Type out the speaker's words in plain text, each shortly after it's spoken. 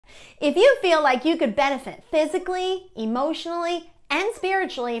If you feel like you could benefit physically, emotionally, and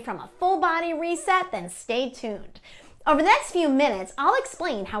spiritually from a full body reset, then stay tuned. Over the next few minutes, I'll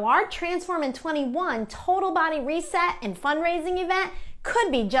explain how our Transform in 21 total body reset and fundraising event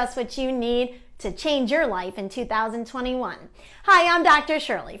could be just what you need to change your life in 2021. Hi, I'm Dr.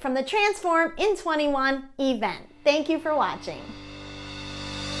 Shirley from the Transform in 21 event. Thank you for watching.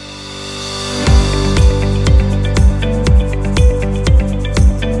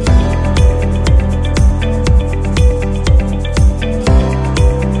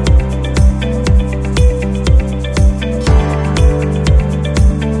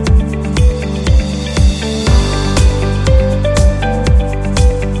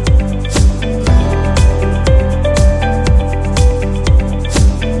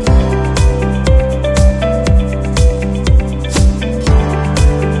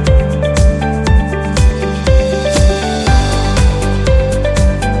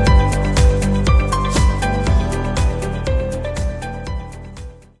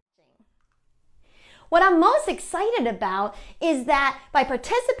 What I'm most excited about is that by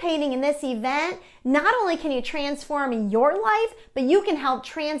participating in this event, not only can you transform your life, but you can help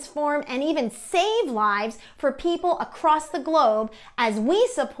transform and even save lives for people across the globe as we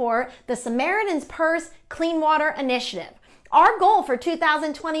support the Samaritan's Purse Clean Water Initiative. Our goal for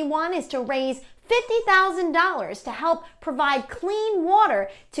 2021 is to raise $50,000 to help provide clean water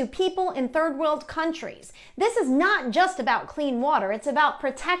to people in third world countries. This is not just about clean water. It's about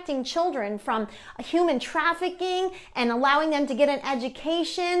protecting children from human trafficking and allowing them to get an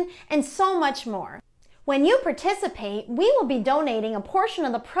education and so much more. When you participate, we will be donating a portion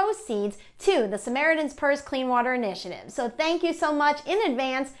of the proceeds to the Samaritan's Purse Clean Water Initiative. So thank you so much in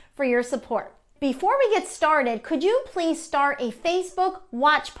advance for your support. Before we get started, could you please start a Facebook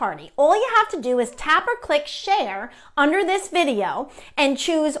watch party? All you have to do is tap or click share under this video and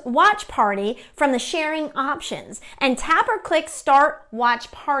choose watch party from the sharing options and tap or click start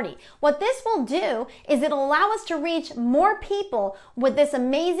watch party. What this will do is it'll allow us to reach more people with this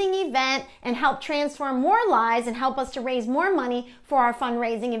amazing event and help transform more lives and help us to raise more money for our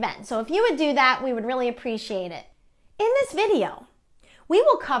fundraising event. So if you would do that, we would really appreciate it. In this video, we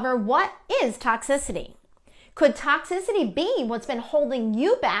will cover what is toxicity. Could toxicity be what's been holding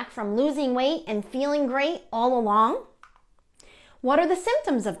you back from losing weight and feeling great all along? What are the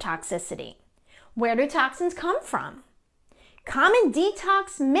symptoms of toxicity? Where do toxins come from? Common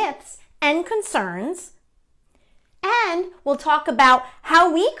detox myths and concerns. And we'll talk about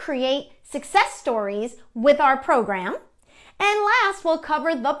how we create success stories with our program. And last, we'll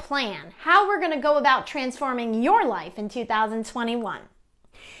cover the plan, how we're going to go about transforming your life in 2021.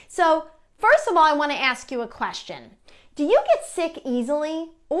 So, first of all, I want to ask you a question. Do you get sick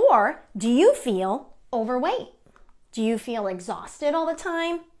easily, or do you feel overweight? Do you feel exhausted all the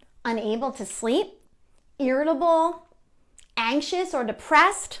time, unable to sleep, irritable, anxious or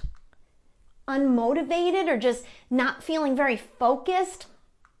depressed, unmotivated, or just not feeling very focused?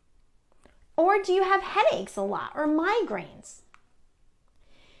 Or do you have headaches a lot or migraines?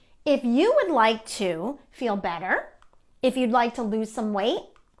 If you would like to feel better, if you'd like to lose some weight,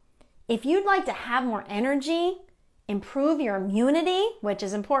 if you'd like to have more energy, improve your immunity, which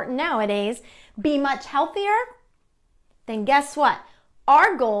is important nowadays, be much healthier, then guess what?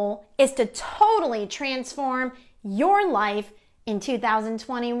 Our goal is to totally transform your life in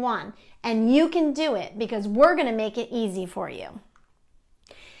 2021. And you can do it because we're going to make it easy for you.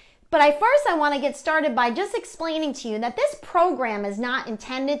 But first I want to get started by just explaining to you that this program is not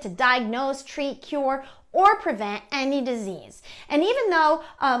intended to diagnose, treat, cure, or prevent any disease. And even though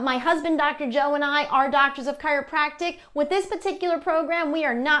my husband, Dr. Joe, and I are doctors of chiropractic, with this particular program, we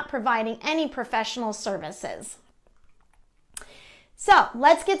are not providing any professional services. So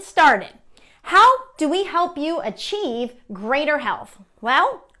let's get started. How do we help you achieve greater health?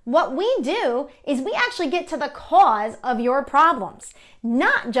 Well, what we do is we actually get to the cause of your problems,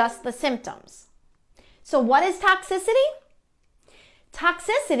 not just the symptoms. So what is toxicity?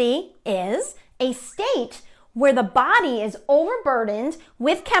 Toxicity is a state where the body is overburdened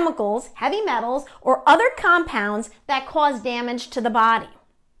with chemicals, heavy metals, or other compounds that cause damage to the body.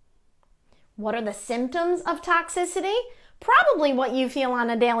 What are the symptoms of toxicity? Probably what you feel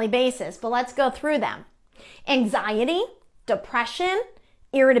on a daily basis, but let's go through them. Anxiety, depression,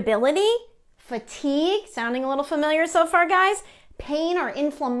 irritability, fatigue, sounding a little familiar so far, guys? Pain or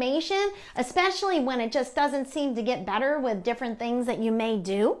inflammation, especially when it just doesn't seem to get better with different things that you may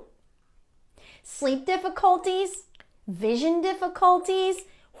do. Sleep difficulties, vision difficulties,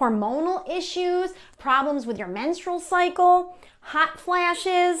 hormonal issues, problems with your menstrual cycle, hot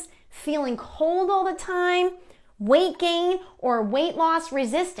flashes, feeling cold all the time, weight gain or weight loss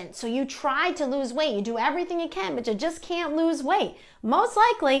resistant. So you try to lose weight, you do everything you can, but you just can't lose weight. Most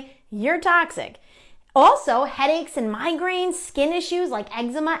likely, you're toxic. Also, headaches and migraines, skin issues like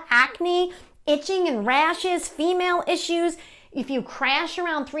eczema, acne, itching and rashes, female issues. If you crash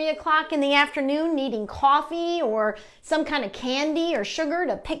around 3 o'clock in the afternoon needing coffee or some kind of candy or sugar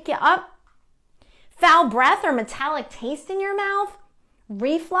to pick you up. Foul breath or metallic taste in your mouth.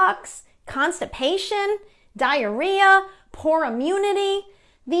 Reflux, constipation, diarrhea, poor immunity.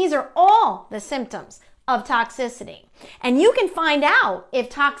 These are all the symptoms of toxicity. And you can find out if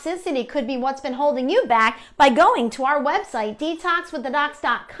toxicity could be what's been holding you back by going to our website,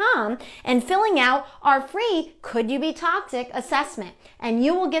 detoxwiththedocs.com, and filling out our free Could You Be Toxic assessment. And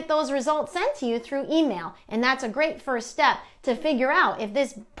you will get those results sent to you through email. And that's a great first step to figure out if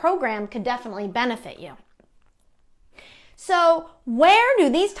this program could definitely benefit you. So where do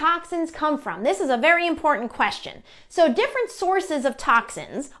these toxins come from? This is a very important question. So different sources of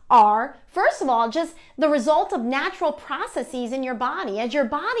toxins are, first of all, just the result of natural processes in your body. As your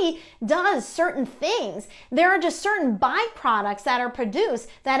body does certain things, there are just certain byproducts that are produced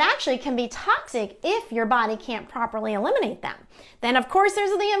that actually can be toxic if your body can't properly eliminate them. Then, of course, there's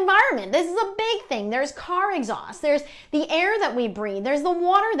the environment. This is a big thing. There's car exhaust. There's the air that we breathe. There's the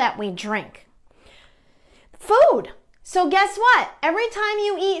water that we drink. Food. So guess what? Every time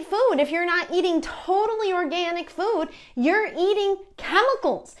you eat food, if you're not eating totally organic food, you're eating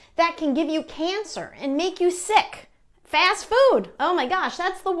chemicals that can give you cancer and make you sick. Fast food. Oh my gosh,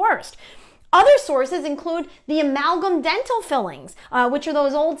 that's the worst. Other sources include the amalgam dental fillings, which are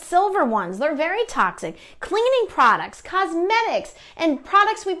those old silver ones. They're very toxic. Cleaning products, cosmetics, and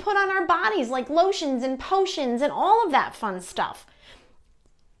products we put on our bodies like lotions and potions and all of that fun stuff.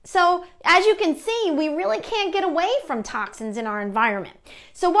 So as you can see, we really can't get away from toxins in our environment.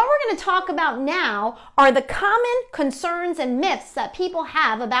 So what we're going to talk about now are the common concerns and myths that people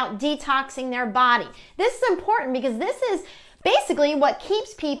have about detoxing their body. This is important because this is basically what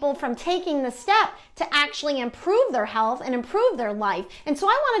keeps people from taking the step to actually improve their health and improve their life. And so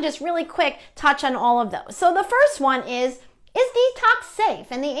I want to just really quick touch on all of those. So the first one is detox safe?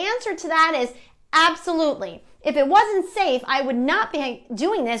 And the answer to that is absolutely. If it wasn't safe, I would not be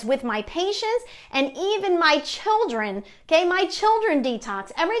doing this with my patients and even my children. Okay, my children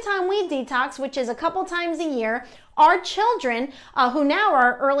detox. Every time we detox, which is a couple times a year, our children, who now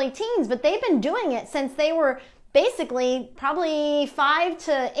are early teens, but they've been doing it since they were basically probably 5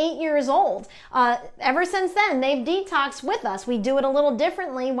 to 8 years old. Ever since then, they've detoxed with us. We do it a little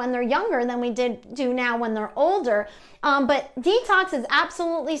differently when they're younger than we do now when they're older. But detox is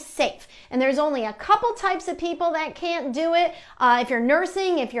absolutely safe. And there's only a couple types of people that can't do it. If you're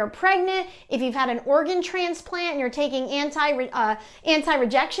nursing, if you're pregnant, if you've had an organ transplant and you're taking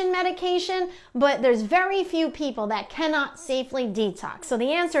anti-rejection medication, but there's very few people that cannot safely detox. So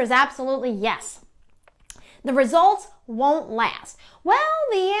the answer is absolutely yes. The results won't last. Well,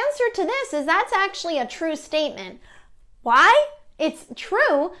 the answer to this is that's actually a true statement. Why? It's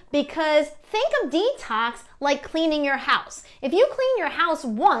true because think of detox like cleaning your house. If you clean your house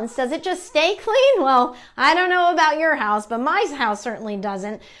once, does it just stay clean? Well, I don't know about your house, but my house certainly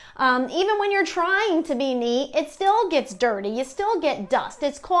doesn't. Even when you're trying to be neat, it still gets dirty. You still get dust.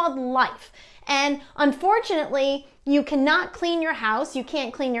 It's called life. And unfortunately, you cannot clean your house, you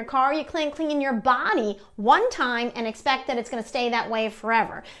can't clean your car, you can't clean your body one time and expect that it's going to stay that way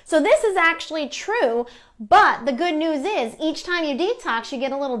forever. So this is actually true, but the good news is each time you detox, you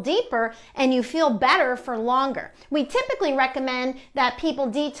get a little deeper and you feel better for longer. We typically recommend that people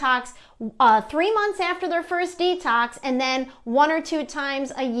detox 3 months after their first detox and then 1 or 2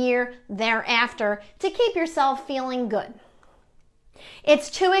 times a year thereafter to keep yourself feeling good. It's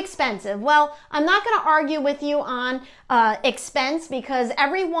too expensive. Well, I'm not going to argue with you on expense because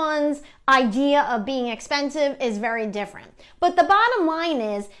everyone's idea of being expensive is very different. But the bottom line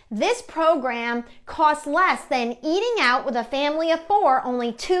is this program costs less than eating out with a family of 4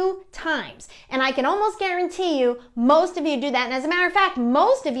 only 2 times. And I can almost guarantee you most of you do that. And as a matter of fact,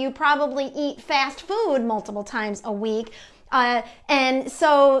 most of you probably eat fast food multiple times a week. And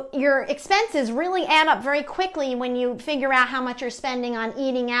so your expenses really add up very quickly when you figure out how much you're spending on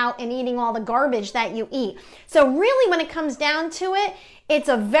eating out and eating all the garbage that you eat. So really when it comes down to it, it's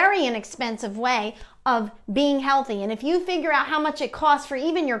a very inexpensive way of being healthy. And if you figure out how much it costs for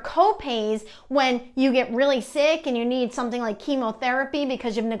even your co-pays when you get really sick and you need something like chemotherapy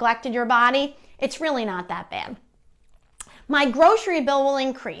because you've neglected your body, it's really not that bad. my grocery bill will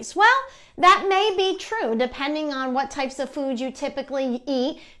increase. Well, that may be true depending on what types of food you typically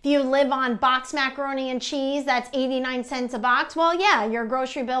eat. If you live on boxed macaroni and cheese, that's 89 cents a box. Well, yeah, your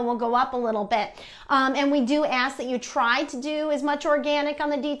grocery bill will go up a little bit. And we do ask that you try to do as much organic on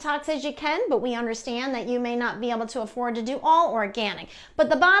the detox as you can, but we understand that you may not be able to afford to do all organic. But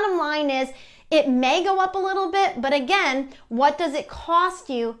the bottom line is, it may go up a little bit, but again, what does it cost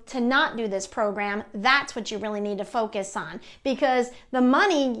you to not do this program? That's what you really need to focus on, because the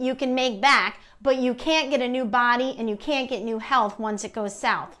money you can make back, but you can't get a new body and you can't get new health once it goes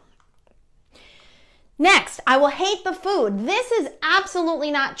south. Next, I will hate the food. This is absolutely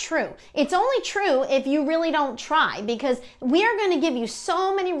not true. It's only true if you really don't try, because we are going to give you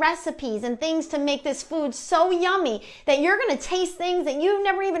so many recipes and things to make this food so yummy that you're going to taste things that you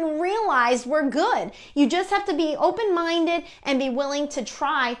never even realized were good. You just have to be open-minded and be willing to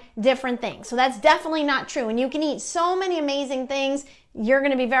try different things. So that's definitely not true. And you can eat so many amazing things. You're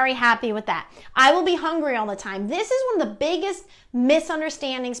going to be very happy with that. I will be hungry all the time. This is one of the biggest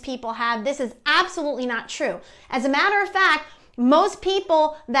misunderstandings people have. This is absolutely not true. As a matter of fact, most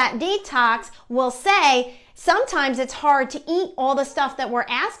people that detox will say sometimes it's hard to eat all the stuff that we're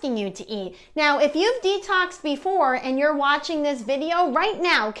asking you to eat. Now, if you've detoxed before and you're watching this video right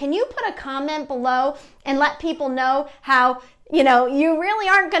now, can you put a comment below and let people know how you really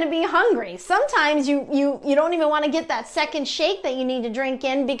aren't going to be hungry? Sometimes you don't even want to get that second shake that you need to drink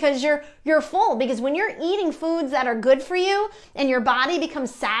in because you're full. Because when you're eating foods that are good for you and your body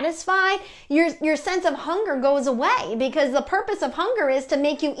becomes satisfied, your sense of hunger goes away, because the purpose of hunger is to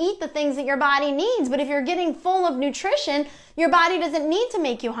make you eat the things that your body needs. But if you're getting full of nutrition, your body doesn't need to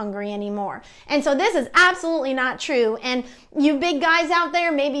make you hungry anymore. And so this is absolutely not true. And you big guys out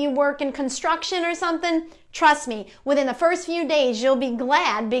there, maybe you work in construction or something, trust me, within the first few days, you'll be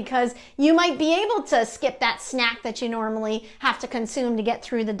glad, because you might be able to skip that snack that you normally have to consume to get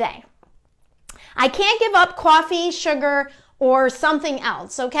through the day. I can't give up coffee, sugar, or something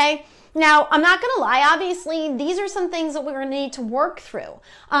else, okay? Now, I'm not going to lie, obviously, these are some things that we're going to need to work through.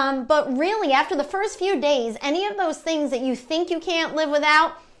 But really, after the first few days, any of those things that you think you can't live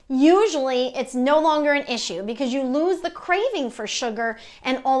without, usually it's no longer an issue, because you lose the craving for sugar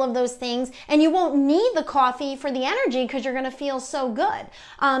and all of those things, and you won't need the coffee for the energy because you're going to feel so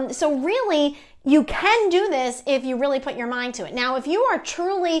good. So really, you can do this if you really put your mind to it. Now, if you are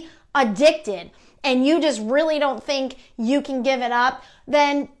truly addicted and you just really don't think you can give it up,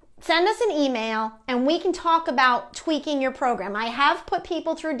 then send us an email and we can talk about tweaking your program. I have put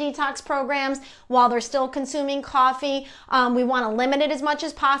people through detox programs while they're still consuming coffee. We want to limit it as much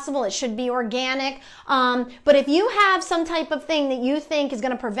as possible. It should be organic. But if you have some type of thing that you think is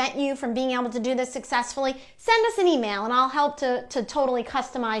going to prevent you from being able to do this successfully, send us an email and I'll help to totally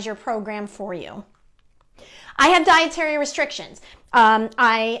customize your program for you. I have dietary restrictions.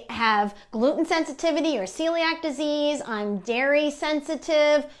 I have gluten sensitivity or celiac disease. I'm dairy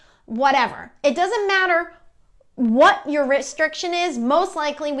sensitive. Whatever. It doesn't matter what your restriction is. Most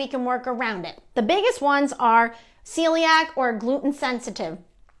likely we can work around it. The biggest ones are celiac or gluten sensitive.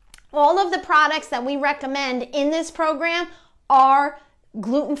 All of the products that we recommend in this program are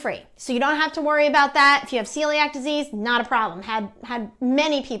gluten-free. So you don't have to worry about that. If you have celiac disease, not a problem. Had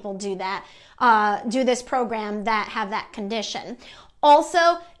many people do that, do this program that have that condition.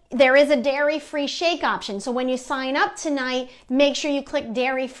 Also, there is a dairy-free shake option. So when you sign up tonight, make sure you click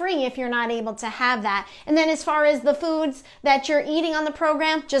dairy-free if you're not able to have that. And then as far as the foods that you're eating on the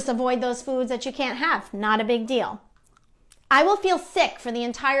program, just avoid those foods that you can't have. Not a big deal. I will feel sick for the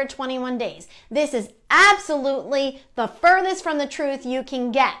entire 21 days. This is absolutely the furthest from the truth you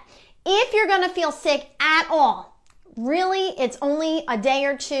can get. If you're going to feel sick at all, really, it's only a day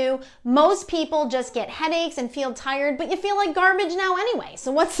or two. Most people just get headaches and feel tired, but you feel like garbage now anyway.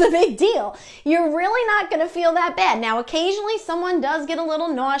 So what's the big deal? You're really not going to feel that bad. Now, occasionally someone does get a little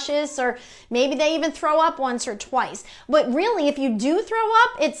nauseous, or maybe they even throw up once or twice. But really, if you do throw up,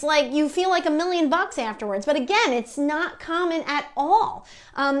 it's like you feel like $1 million afterwards. But again, it's not common at all.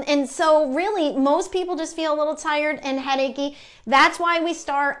 And so really, most people just feel a little tired and headachy. That's why we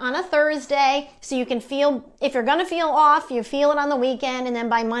start on a Thursday, so you can feel, if you're going to feel off, you feel it on the weekend, and then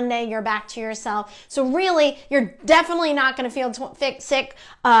by Monday, you're back to yourself. So really, you're definitely not going to feel sick.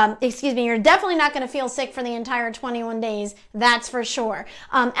 You're definitely not going to feel sick for the entire 21 days. That's for sure.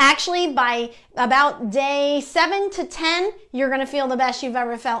 Actually, by about day 7 to 10, you're going to feel the best you've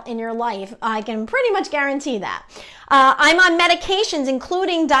ever felt in your life. I can pretty much guarantee that. I'm on medications,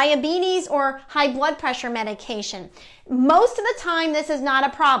 including diabetes or high blood pressure medication. Most of the time, this is not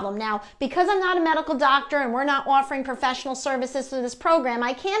a problem. Now, because I'm not a medical doctor and we're not offering professional services through this program,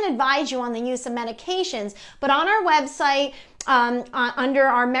 I can't advise you on the use of medications. But on our website, under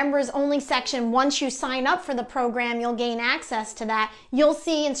our members only section, once you sign up for the program, you'll gain access to that. You'll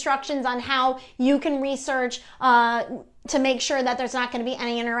see instructions on how you can research to make sure that there's not going to be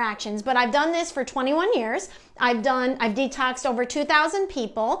any interactions. But I've done this for 21 years. I've detoxed over 2,000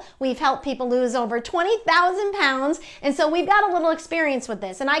 people. We've helped people lose over 20,000 pounds. And so we've got a little experience with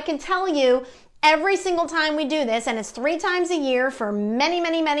this. And I can tell you, every single time we do this, and it's 3 times a year for many,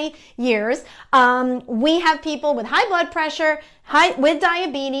 many, many years, we have people with high blood pressure, with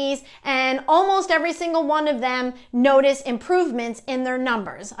diabetes, and almost every single one of them notice improvements in their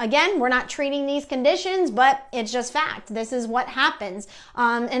numbers. Again, we're not treating these conditions, but it's just fact. This is what happens.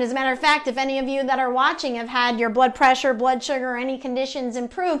 And as a matter of fact, if any of you that are watching have had your blood pressure, blood sugar, or any conditions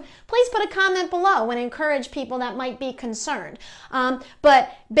improve, please put a comment below and encourage people that might be concerned.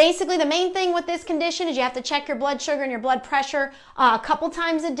 But basically, the main thing with this condition is you have to check your blood sugar and your blood pressure a couple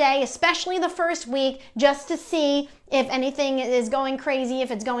times a day, especially the first week, just to see if anything is going crazy, if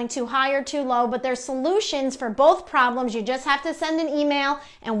it's going too high or too low. But there's solutions for both problems. You just have to send an email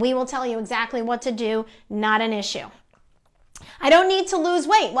and we will tell you exactly what to do. Not an issue. I don't need to lose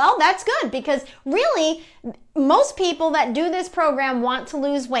weight. Well, that's good, because really most people that do this program want to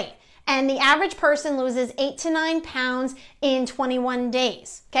lose weight. And the average person loses 8 to 9 pounds in 21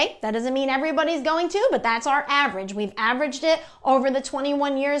 days. Okay, that doesn't mean everybody's going to, but that's our average. We've averaged it over the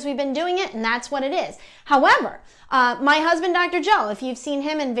 21 years we've been doing it, and that's what it is. However, my husband, Dr. Joe, if you've seen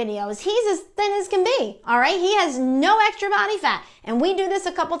him in videos, he's as thin as can be, all right? He has no extra body fat, and we do this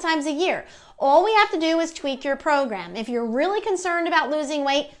a couple times a year. All we have to do is tweak your program. If you're really concerned about losing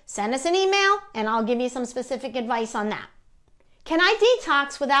weight, send us an email, and I'll give you some specific advice on that. Can I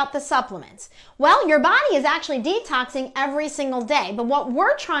detox without the supplements? Well, your body is actually detoxing every single day, but what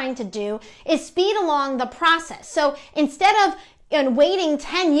we're trying to do is speed along the process. So instead of waiting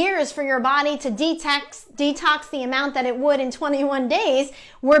 10 years for your body to detox the amount that it would in 21 days,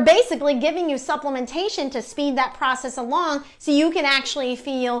 we're basically giving you supplementation to speed that process along so you can actually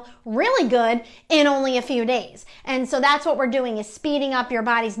feel really good in only a few days. And so that's what we're doing, is speeding up your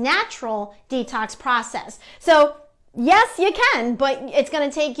body's natural detox process. So yes, you can, but it's going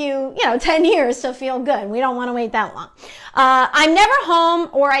to take you, 10 years to feel good. We don't want to wait that long. I'm never home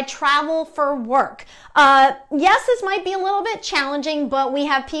or I travel for work. Yes, this might be a little bit challenging, but we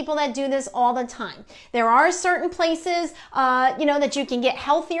have people that do this all the time. There are certain places, that you can get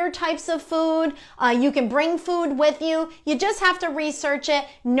healthier types of food. You can bring food with you. You just have to research it,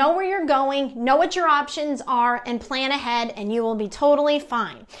 know where you're going, know what your options are, and plan ahead, and you will be totally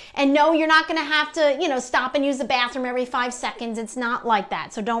fine. And no, you're not going to have to, stop and use the bathroom every 5 seconds. It's not like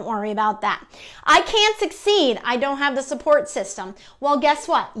that, so don't worry about that. I can't succeed. I don't have the support system. Well, guess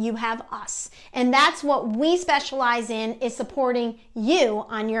what? You have us. And that's what we specialize in, is supporting you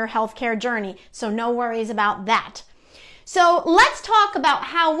on your healthcare journey. So no worries about that. So let's talk about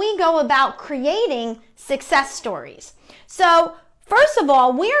how we go about creating success stories. So first of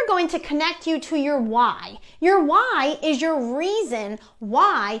all, we are going to connect you to your why. Your why is your reason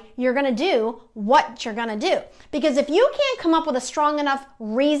why you're going to do what you're going to do. Because if you can't come up with a strong enough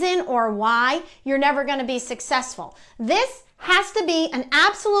reason or why, you're never going to be successful. This has to be an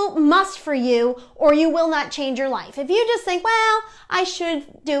absolute must for you, or you will not change your life. If you just think, well, I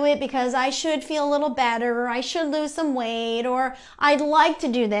should do it because I should feel a little better, or I should lose some weight, or I'd like to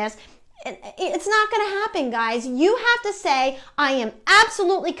do this, it's not going to happen, guys. You have to say, I am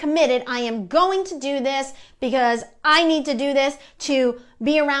absolutely committed. I am going to do this because I need to do this to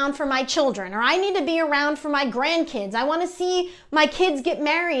be around for my children, or I need to be around for my grandkids. I want to see my kids get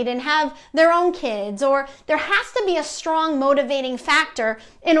married and have their own kids, or there has to be a strong motivating factor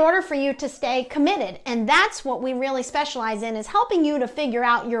in order for you to stay committed. And that's what we really specialize in, is helping you to figure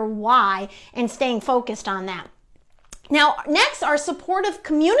out your why and staying focused on that. Now, next, our supportive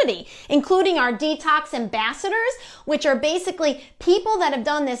community, including our detox ambassadors, which are basically people that have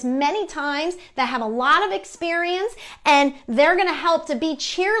done this many times, that have a lot of experience, and they're going to help to be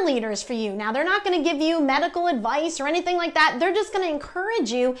cheerleaders for you. Now, they're not going to give you medical advice or anything like that. They're just going to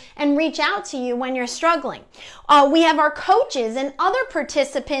encourage you and reach out to you when you're struggling. We have our coaches and other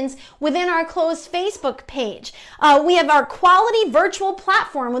participants within our closed Facebook page. We have our quality virtual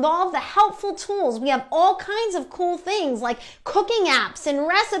platform with all of the helpful tools. We have all kinds of cool things things like cooking apps and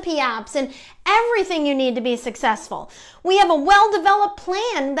recipe apps and everything you need to be successful. We have a well-developed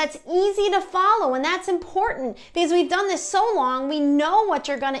plan that's easy to follow, and that's important because we've done this so long. We know what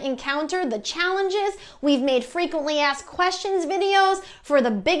you're going to encounter, the challenges. We've made frequently asked questions videos for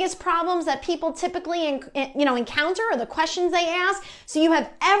the biggest problems that people typically encounter, or the questions they ask. So you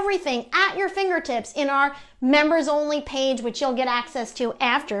have everything at your fingertips in our members only page, which you'll get access to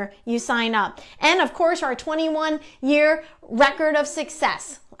after you sign up. And of course, our 21-year record of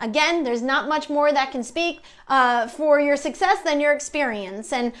success. Again, there's not much more that can speak for your success than your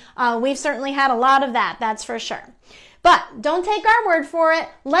experience. And we've certainly had a lot of that, that's for sure. But don't take our word for it.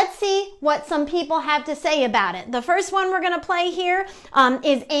 Let's see what some people have to say about it. The first one we're going to play here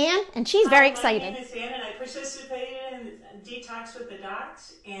is Anne, and she's very excited. My name is Anne, and I participated in Detox with the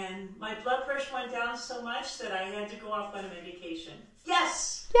Docs, and my blood pressure went down so much that I had to go off on a medication.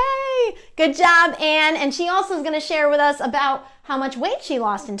 Yes! Yay! Good job, Anne. And she also is going to share with us about how much weight she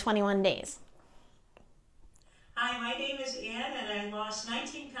lost in 21 days. Hi, my name is Anne, and I lost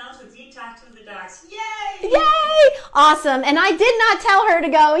 19 pounds with Detox with the Docs. Yay! Yay! Awesome. And I did not tell her to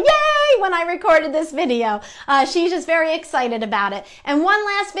go, yay, when I recorded this video. She's just very excited about it. And one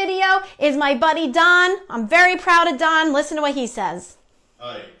last video is my buddy Don. I'm very proud of Don. Listen to what he says.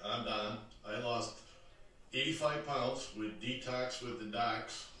 Hi, I'm Don. I lost 85 pounds with Detox with the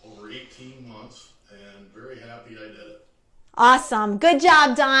Docs over 18 months, and very happy I did it. Awesome. Good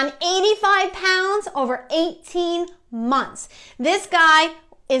job, Don. 85 pounds over 18 months. This guy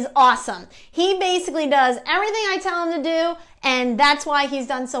is awesome. He basically does everything I tell him to do, and that's why he's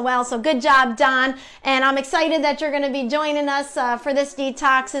done so well. So good job, Don. And I'm excited that you're going to be joining us for this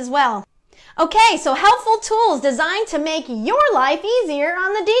detox as well. Okay, so helpful tools designed to make your life easier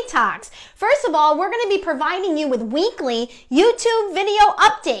on the detox. First of all, we're going to be providing you with weekly YouTube video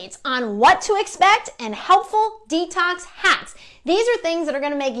updates on what to expect and helpful detox hacks. These are things that are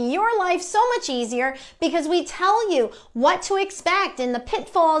going to make your life so much easier because we tell you what to expect and the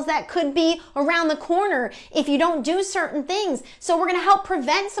pitfalls that could be around the corner if you don't do certain things. So we're going to help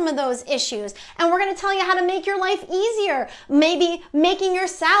prevent some of those issues, and we're going to tell you how to make your life easier. Maybe making your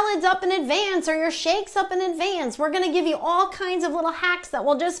salads up in advance or your shakes up in advance. We're going to give you all kinds of little hacks that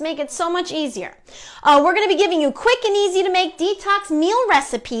will just make it so much easier. We're going to be giving you quick and easy to make detox meal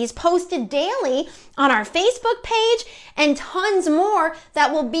recipes posted daily on our Facebook page, and tons more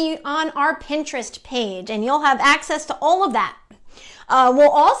that will be on our Pinterest page, and you'll have access to all of that. We'll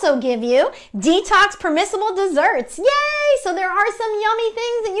also give you detox permissible desserts. Yay! So there are some yummy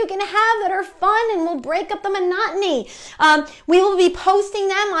things that you can have that are fun and will break up the monotony. We will be posting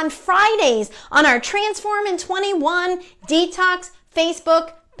them on Fridays on our Transform in 21 Detox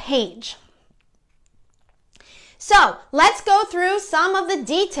Facebook page. So let's go through some of the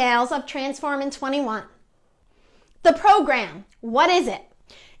details of Transform in 21. The program, what is it?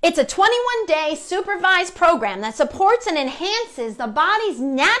 It's a 21-day supervised program that supports and enhances the body's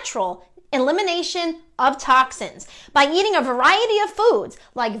natural elimination of toxins by eating a variety of foods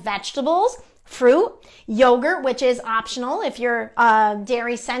like vegetables, fruit, yogurt, which is optional if you're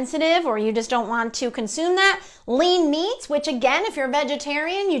dairy sensitive or you just don't want to consume that, lean meats, which again, if you're a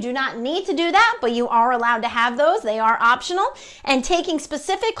vegetarian, you do not need to do that, but you are allowed to have those. They are optional. And taking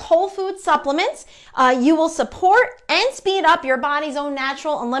specific whole food supplements, you will support and speed up your body's own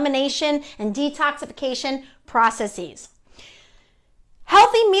natural elimination and detoxification processes.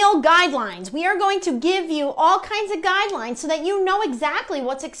 Healthy meal guidelines. We are going to give you all kinds of guidelines so that you know exactly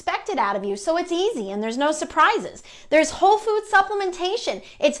what's expected out of you, so it's easy and there's no surprises. There's whole food supplementation.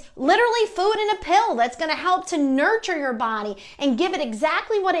 It's literally food in a pill that's going to help to nurture your body and give it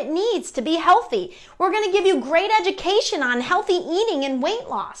exactly what it needs to be healthy. We're going to give you great education on healthy eating and weight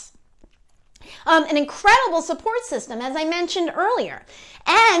loss. An incredible support system, as I mentioned earlier.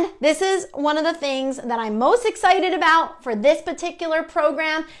 And this is one of the things that I'm most excited about for this particular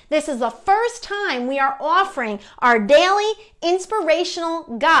program. This is the first time we are offering our daily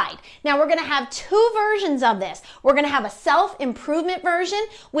inspirational guide. Now we're going to have two versions of this. We're going to have a self-improvement version,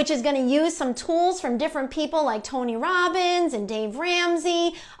 which is going to use some tools from different people like Tony Robbins and Dave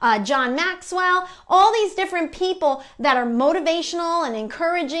Ramsey, John Maxwell, all these different people that are motivational and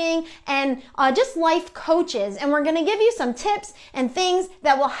encouraging and just life coaches. And we're going to give you some tips and things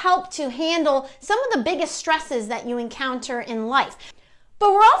that will help to handle some of the biggest stresses that you encounter in life.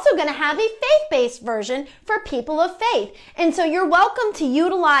 But we're also going to have a faith-based version for people of faith. And so you're welcome to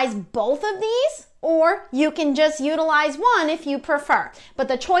utilize both of these, or you can just utilize one if you prefer. But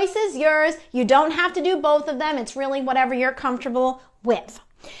the choice is yours. You don't have to do both of them. It's really whatever you're comfortable with.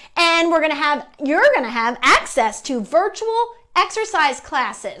 And you're going to have access to virtual exercise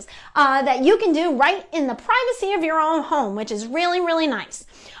classes that you can do right in the privacy of your own home, which is really, really nice.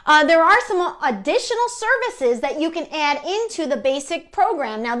 There are some additional services that you can add into the basic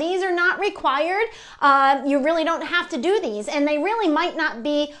program. Now, these are not required. You really don't have to do these, and they really might not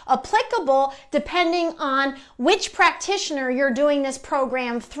be applicable depending on which practitioner you're doing this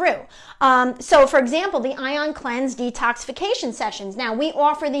program through. So, for example, the Ion Cleanse detoxification sessions. Now, we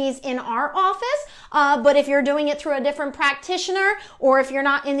offer these in our office, but if you're doing it through a different practitioner, or if you're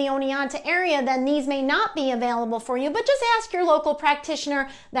not in the Oneonta area, then these may not be available for you, but just ask your local practitioner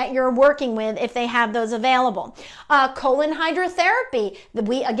that you're working with if they have those available. Colon hydrotherapy.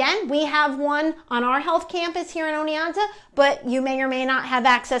 We have one on our health campus here in Oneonta, but you may or may not have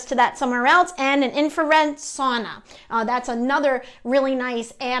access to that somewhere else. And an infrared sauna. That's another really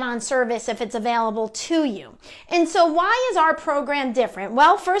nice add-on service if it's available to you. And so why is our program different?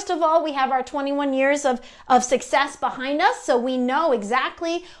 Well, first of all, we have our 21 years of success behind us, so we know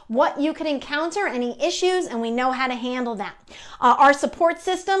exactly what you could encounter, any issues, and we know how to handle that. Our support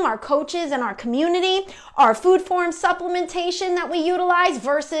system, our coaches, and our community, our food form supplementation that we utilize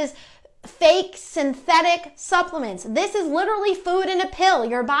versus fake synthetic supplements. This is literally food in a pill.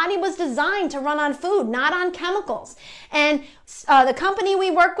 Your body was designed to run on food, not on chemicals. And the company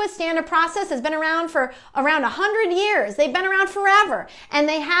we work with, Standard Process, has been around for around 100 years. They've been around forever. And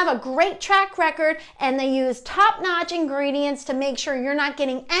they have a great track record, and they use top-notch ingredients to make sure you're not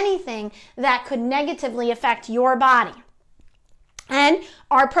getting anything that could negatively affect your body. And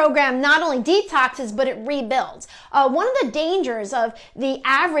our program not only detoxes, but it rebuilds. One of the dangers of the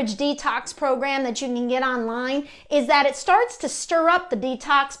average detox program that you can get online is that it starts to stir up the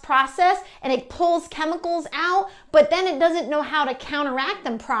detox process and it pulls chemicals out, but then it doesn't know how to counteract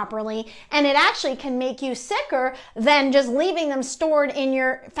them properly, and it actually can make you sicker than just leaving them stored in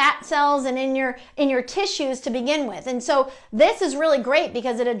your fat cells and in your tissues to begin with. And so this is really great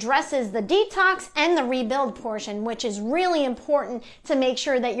because it addresses the detox and the rebuild portion, which is really important to make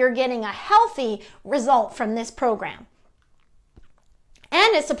sure that you're getting a healthy result from this program.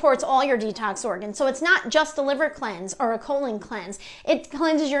 And it supports all your detox organs. So it's not just a liver cleanse or a colon cleanse. It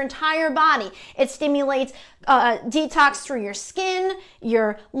cleanses your entire body. It stimulates detox through your skin,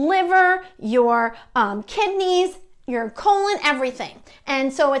 your liver, your kidneys, your colon, everything.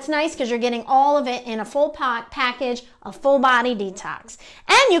 And so it's nice because you're getting all of it in a full package, a full body detox.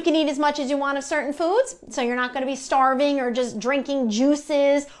 And you can eat as much as you want of certain foods, so you're not going to be starving or just drinking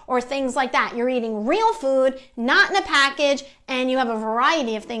juices or things like that. You're eating real food, not in a package, and you have a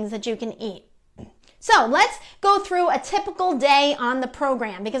variety of things that you can eat. So let's go through a typical day on the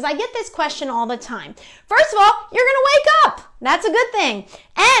program, because I get this question all the time. First of all, you're going to wake up. That's a good thing.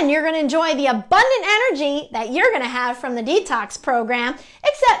 And you're going to enjoy the abundant energy that you're going to have from the detox program,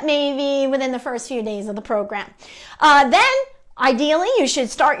 except maybe within the first few days of the program. Then, ideally, you should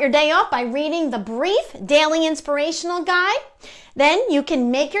start your day off by reading the brief Daily Inspirational guide. Then you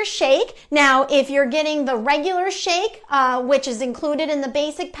can make your shake. Now, if you're getting the regular shake, which is included in the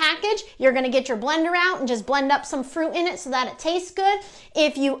basic package, you're going to get your blender out and just blend up some fruit in it so that it tastes good.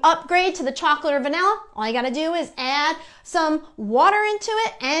 If you upgrade to the chocolate or vanilla, all you got to do is add some water into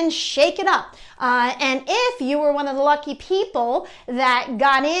it and shake it up. And if you were one of the lucky people that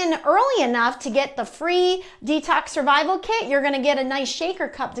got in early enough to get the free Detox Survival Kit, you're going to get a nice shaker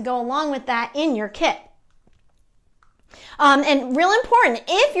cup to go along with that in your kit. And real important,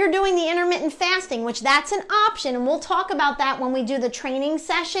 if you're doing the intermittent fasting, which that's an option, and we'll talk about that when we do the training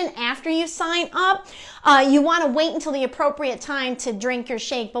session after you sign up, you want to wait until the appropriate time to drink your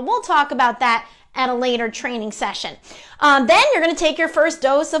shake, but we'll talk about that at a later training session. Then you're going to take your first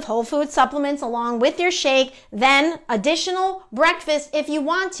dose of whole food supplements along with your shake, then additional breakfast if you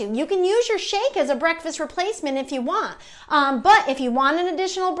want to. You can use your shake as a breakfast replacement if you want, but if you want an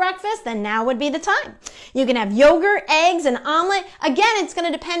additional breakfast, then now would be the time. You can have yogurt, eggs, and omelet. Again, it's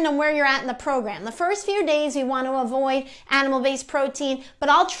going to depend on where you're at in the program. The first few days you want to avoid animal-based protein, but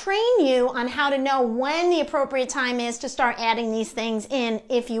I'll train you on how to know when the appropriate time is to start adding these things in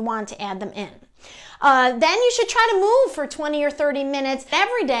if you want to add them in. Then you should try to move for 20 or 30 minutes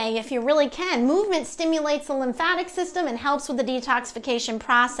every day if you really can. Movement stimulates the lymphatic system and helps with the detoxification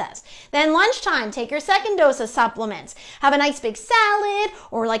process. Then lunchtime, take your second dose of supplements. Have a nice big salad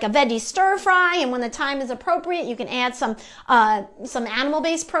or like a veggie stir fry, and when the time is appropriate, you can add some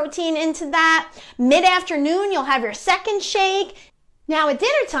animal-based protein into that. Mid-afternoon, you'll have your second shake. Now at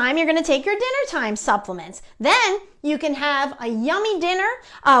dinner time, you're going to take your dinner time supplements. Then you can have a yummy dinner.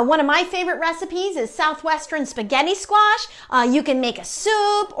 One of my favorite recipes is Southwestern spaghetti squash. You can make a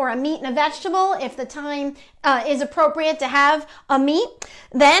soup or a meat and a vegetable if the time is appropriate to have a meat.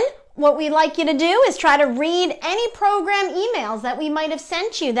 Then what we'd like you to do is try to read any program emails that we might have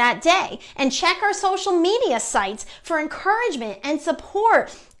sent you that day, and check our social media sites for encouragement and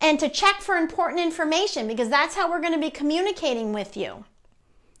support, and to check for important information, because that's how we're going to be communicating with you.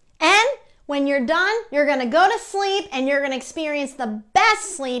 And when you're done, you're going to go to sleep and you're going to experience the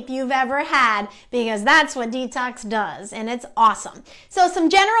best sleep you've ever had, because that's what detox does, and it's awesome. So some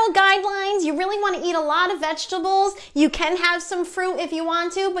general guidelines: you really want to eat a lot of vegetables. You can have some fruit if you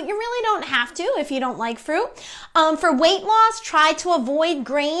want to, but you really don't have to if you don't like fruit. For weight loss, try to avoid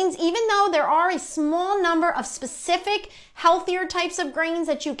grains, even though there are a small number of specific healthier types of grains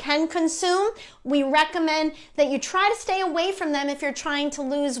that you can consume. We recommend that you try to stay away from them if you're trying to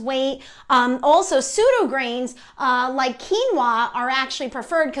lose weight. Also, pseudo grains like quinoa are actually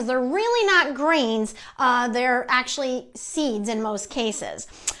preferred because they're really not grains. They're actually seeds in most cases.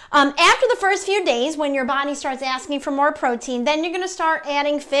 After the first few days, when your body starts asking for more protein, then you're going to start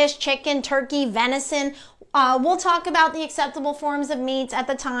adding fish, chicken, turkey, venison. We'll talk about the acceptable forms of meats at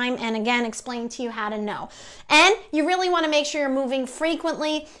the time, and again, explain to you how to know. And you really want to make sure you're moving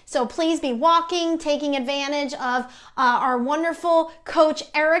frequently, so please be walking, taking advantage of our wonderful coach,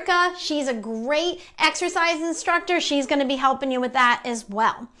 Erica. She's a great exercise instructor. She's going to be helping you with that as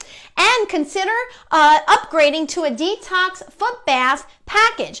well. And consider upgrading to a detox foot bath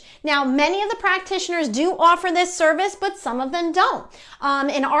package. Now, many of the practitioners do offer this service, but some of them don't.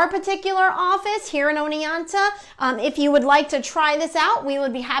 In our particular office here in Oneonta, if you would like to try this out, we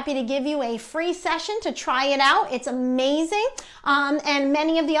would be happy to give you a free session to try it out. It's amazing. And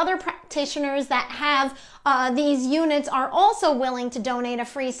many of the other practitioners that have these units are also willing to donate a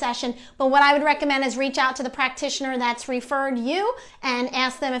free session. But what I would recommend is reach out to the practitioner that's referred you and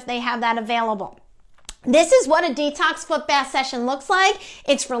ask them if they have that available. This is what a detox foot bath session looks like.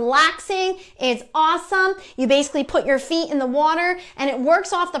 It's relaxing. It's awesome. You basically put your feet in the water, and it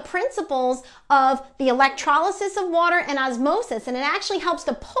works off the principles of the electrolysis of water and osmosis, and it actually helps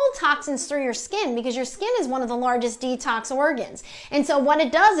to pull toxins through your skin, because your skin is one of the largest detox organs. And so what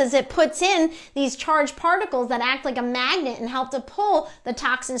it does is it puts in these charged particles that act like a magnet and help to pull the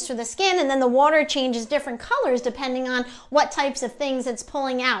toxins through the skin, and then the water changes different colors depending on what types of things it's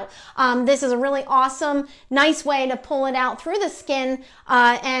pulling out. This is a really awesome, nice way to pull it out through the skin,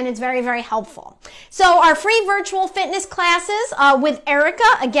 and it's very, very helpful. So our free virtual fitness classes with Erica,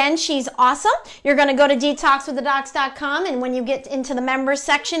 again, she's awesome. You're going to go to detoxwiththedocs.com, and when you get into the members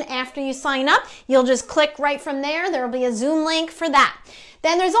section after you sign up, you'll just click right from there. There will be a Zoom link for that.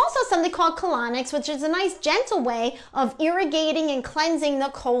 Then there's also something called colonics, which is a nice gentle way of irrigating and cleansing the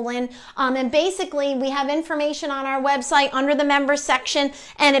colon. And basically, we have information on our website under the members section,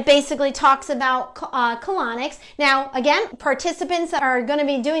 and it basically talks about colonics. Now, again, participants that are going to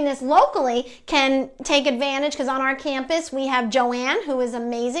be doing this locally can take advantage, because on our campus, we have Joanne, who is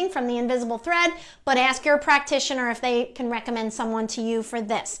amazing, from the Invisible Thread, but ask your practitioner if they can recommend someone to you for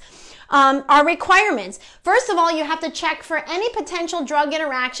this. Our requirements. First of all, you have to check for any potential drug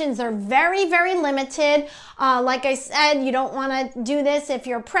interactions. They're very, very limited. Like I said, you don't want to do this if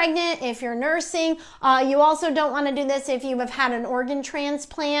you're pregnant, if you're nursing. You also don't want to do this if you have had an organ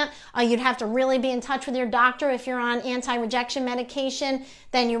transplant. You'd have to really be in touch with your doctor. If you're on anti-rejection medication,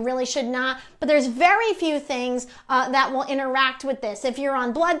 then you really should not. But there's very few things that will interact with this. If you're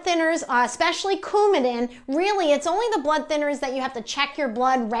on blood thinners, especially Coumadin, really it's only the blood thinners that you have to check your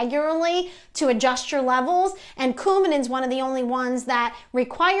blood regularly to adjust your levels, and Coumadin is one of the only ones that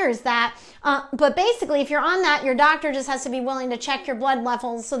requires that. But basically, if you're on that, your doctor just has to be willing to check your blood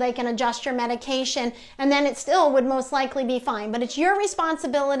levels so they can adjust your medication, and then it still would most likely be fine. But it's your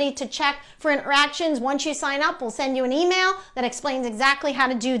responsibility to check for interactions. Once you sign up, we'll send you an email that explains exactly how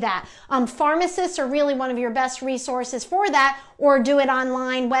to do that. Pharmacists are really one of your best resources for that, or do it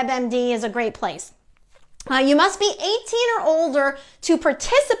online. WebMD is a great place. You must be 18 or older to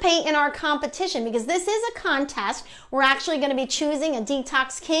participate in our competition, because this is a contest. We're actually going to be choosing a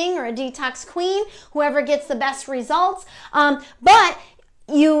detox king or a detox queen, whoever gets the best results. But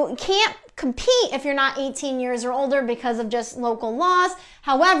you can't compete if you're not 18 years or older because of just local laws.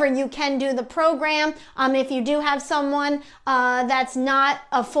 However, you can do the program. If you do have someone that's not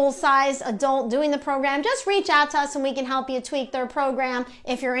a full-size adult doing the program, just reach out to us and we can help you tweak their program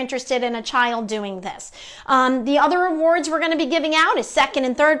if you're interested in a child doing this. The other awards we're going to be giving out is second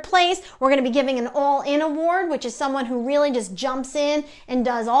and third place. We're going to be giving an all-in award, which is someone who really just jumps in and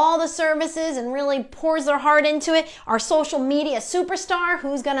does all the services and really pours their heart into it. Our social media superstar,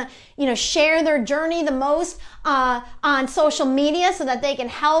 who's going to, share their journey the most on social media so that they can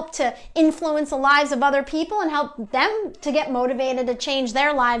help to influence the lives of other people and help them to get motivated to change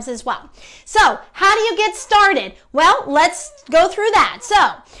their lives as well. So, how do you get started? Well, let's go through that.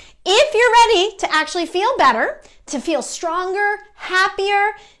 So, if you're ready to actually feel better, to feel stronger,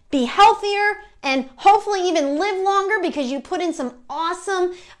 happier, be healthier, and hopefully even live longer because you put in some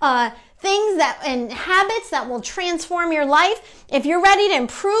awesome things and habits that will transform your life. If you're ready to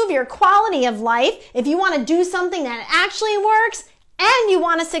improve your quality of life, if you want to do something that actually works and you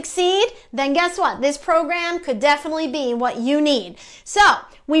want to succeed, then guess what? This program could definitely be what you need. So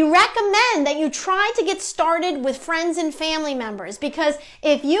we recommend that you try to get started with friends and family members, because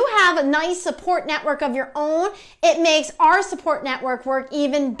if you have a nice support network of your own, it makes our support network work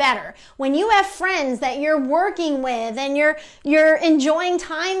even better. When you have friends that you're working with and you're enjoying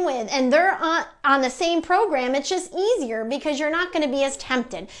time with and they're on the same program, it's just easier because you're not going to be as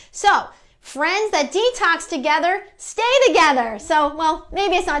tempted. So friends that detox together, stay together. So, well,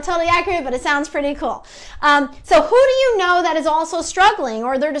 maybe it's not totally accurate, but it sounds pretty cool. So who do you know that is also struggling,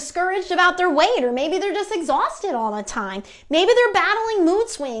 or they're discouraged about their weight, or maybe they're just exhausted all the time? Maybe they're battling mood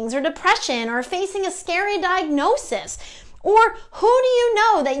swings or depression or facing a scary diagnosis. Or who do you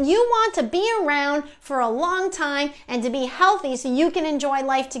know that you want to be around for a long time and to be healthy so you can enjoy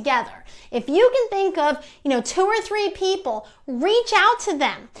life together? If you can think of, 2 or 3 people, reach out to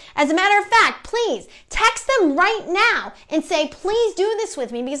them. As a matter of fact, please text them right now and say, please do this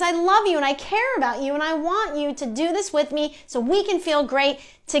with me because I love you and I care about you and I want you to do this with me so we can feel great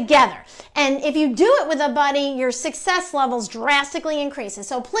together. And if you do it with a buddy, your success levels drastically increases.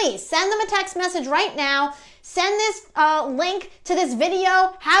 So please send them a text message right now. Send this link to this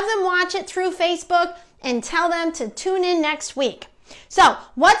video, have them watch it through Facebook, and tell them to tune in next week. So,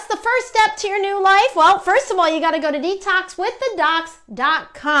 what's the first step to your new life? Well, first of all, you got to go to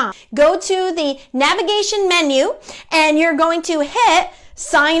detoxwiththedocs.com. Go to the navigation menu, and you're going to hit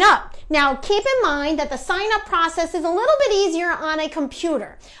sign up. Now, keep in mind that the sign-up process is a little bit easier on a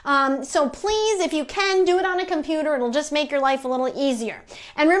computer. So please, if you can, do it on a computer. It'll just make your life a little easier.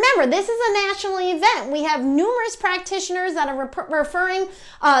 And remember, this is a national event. We have numerous practitioners that are referring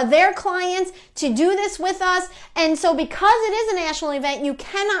their clients to do this with us. And so because it is a national event, you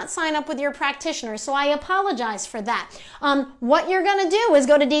cannot sign up with your practitioner. So I apologize for that. What you're going to do is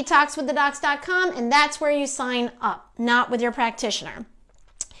go to detoxwiththedocs.com, and that's where you sign up, not with your practitioner.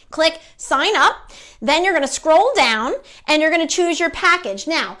 Click sign up, then you're going to scroll down and you're going to choose your package.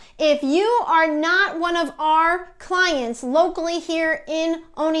 Now, if you are not one of our clients locally here in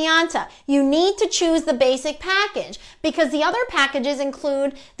Oneonta, you need to choose the basic package because the other packages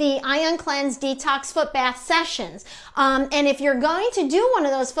include the Ion Cleanse Detox Foot Bath sessions. And if you're going to do one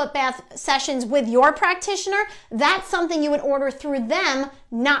of those foot bath sessions with your practitioner, that's something you would order through them,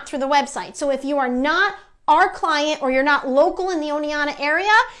 not through the website. So if you are not our client or you're not local in the Oneonta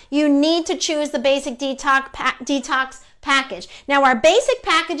area, you need to choose the basic detox package. Now, our basic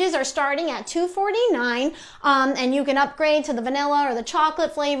packages are starting at $249, and you can upgrade to the vanilla or the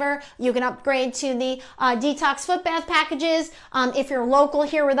chocolate flavor. You can upgrade to the detox foot bath packages. If you're local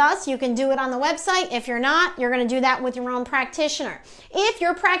here with us, you can do it on the website. If you're not, you're going to do that with your own practitioner. If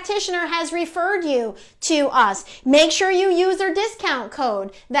your practitioner has referred you to us, make sure you use their discount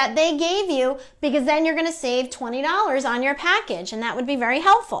code that they gave you, because then you're going to save $20 on your package, and that would be very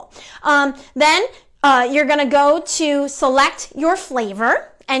helpful. Then you're going to go to select your flavor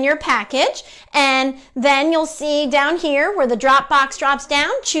and your package, and then you'll see down here where the drop box drops down,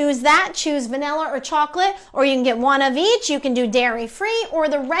 choose that, choose vanilla or chocolate, or you can get one of each. You can do dairy free or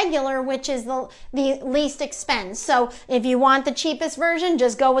the regular, which is the least expense. So if you want the cheapest version,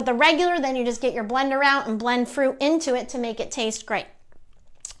 just go with the regular, then you just get your blender out and blend fruit into it to make it taste great.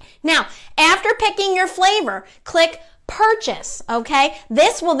 Now, after picking your flavor, click purchase, okay?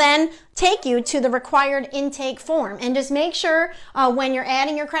 This will then take you to the required intake form, and just make sure when you're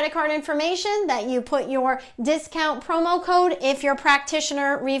adding your credit card information that you put your discount promo code if your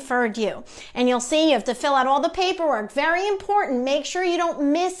practitioner referred you. And you'll see you have to fill out all the paperwork. Very important. Make sure you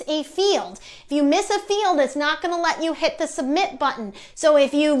don't miss a field. If you miss a field, it's not going to let you hit the submit button. So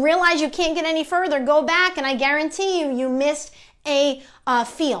if you realize you can't get any further, go back, and I guarantee you missed a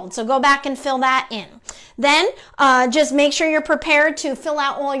field. So go back and fill that in. Then just make sure you're prepared to fill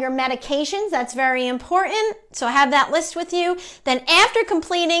out all your medications. That's very important. So have that list with you. Then after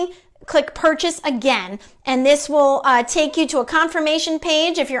completing, click purchase again, and this will take you to a confirmation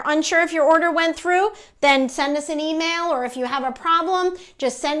page. If you're unsure if your order went through, then send us an email, or if you have a problem,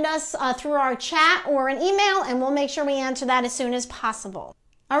 just send us through our chat or an email, and we'll make sure we answer that as soon as possible.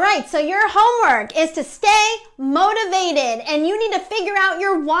 All right, so your homework is to stay motivated, and you need to figure out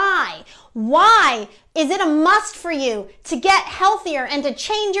your why. Why is it a must for you to get healthier and to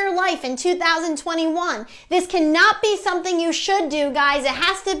change your life in 2021? This cannot be something you should do, guys. It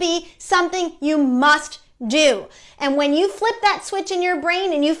has to be something you must do. And when you flip that switch in your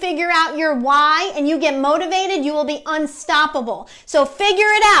brain and you figure out your why and you get motivated, you will be unstoppable. So figure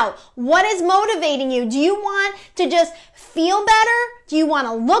it out. What is motivating you? Do you want to just feel better? Do you want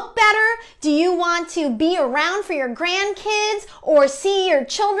to look better? Do you want to be around for your grandkids or see your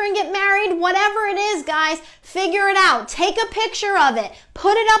children get married? Whatever it is, guys, figure it out. Take a picture of it.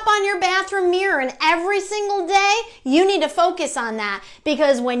 Put it up on your bathroom mirror, and every single day, you need to focus on that,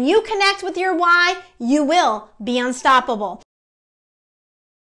 because when you connect with your why, you will be unstoppable.